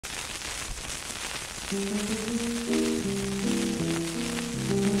Oh,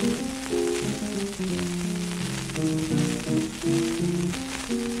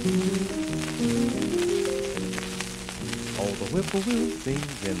 the whippoorwill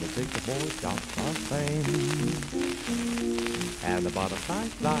sings in the sycamore just the same, and the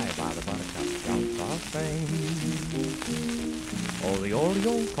butterflies fly by the buttercup just the same. Oh, the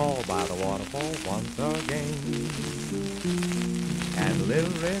oriole call by the waterfall once again, and the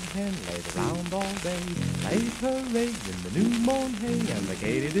little red hen laid around all day, lays her eggs in the new mown hay, and the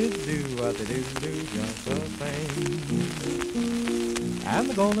katydids do what they do just the same. And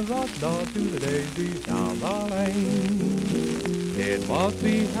the goldenrod nod to the daisies down the lane. It must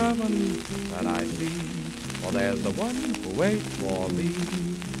be heaven that I see, for there's the one who waits for me,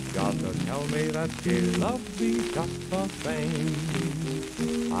 just to tell me that she loves me just the same.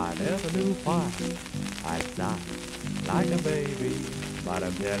 I never knew why I'd sigh like a baby, but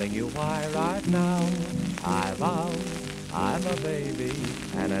I'm telling you why right now. I vow I'm a baby,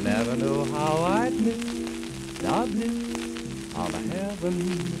 and I never knew how I'd miss the bliss of a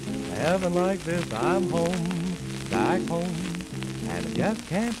heaven like this. I'm home, back home, and I just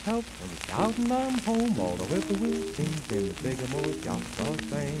can't help from shouting I'm home. All the whippoorwill sings in the sycamore just the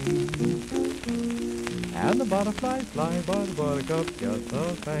same, and the butterflies fly by the buttercup just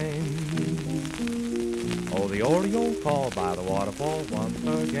the same. Oh, the oriole call by the waterfall once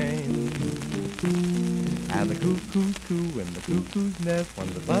again, and the cuckoos coo in the cuckoo's nest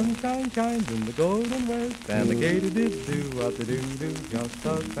when the sunshine shines in the golden west, and the katydids do what they do just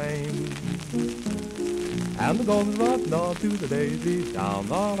the same. And the goldenrod nod to the daisies down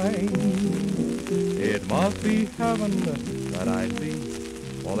the lane. It must be heaven that I see,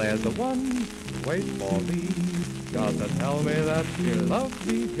 for there's the one who waits for me, just to tell me that she loves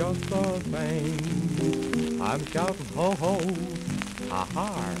me just the same. I'm shouting ho ho, ha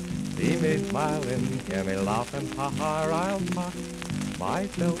ha, see me smiling, hear me laughing, ha ha. I'll talk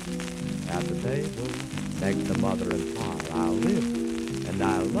myself at the table next to mother and pa. I'll live and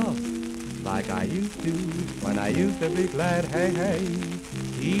I'll love like I used to, when I used to be glad. Hey, hey,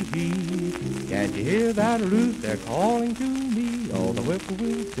 hee, hee, can't you hear that roost? They're calling to me. Oh, the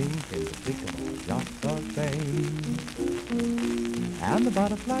whippoorwill sings in the sycamore just the same, and the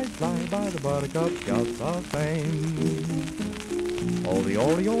butterflies fly by the buttercup just the same. Oh, the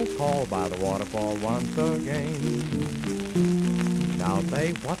orioles call by the waterfall once again. Now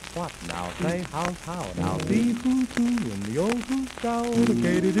say what, now say how, now see who, and the old who's down, the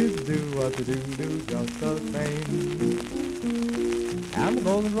katydids do what they do just the same. And the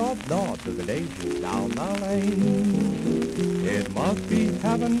goldenrod nod to the daisies down the lane. It must be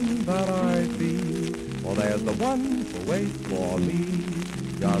heaven that I see, for there's the one who waits for me,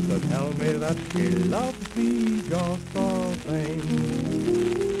 just to tell me that she loves me just the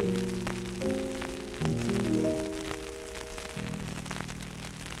same.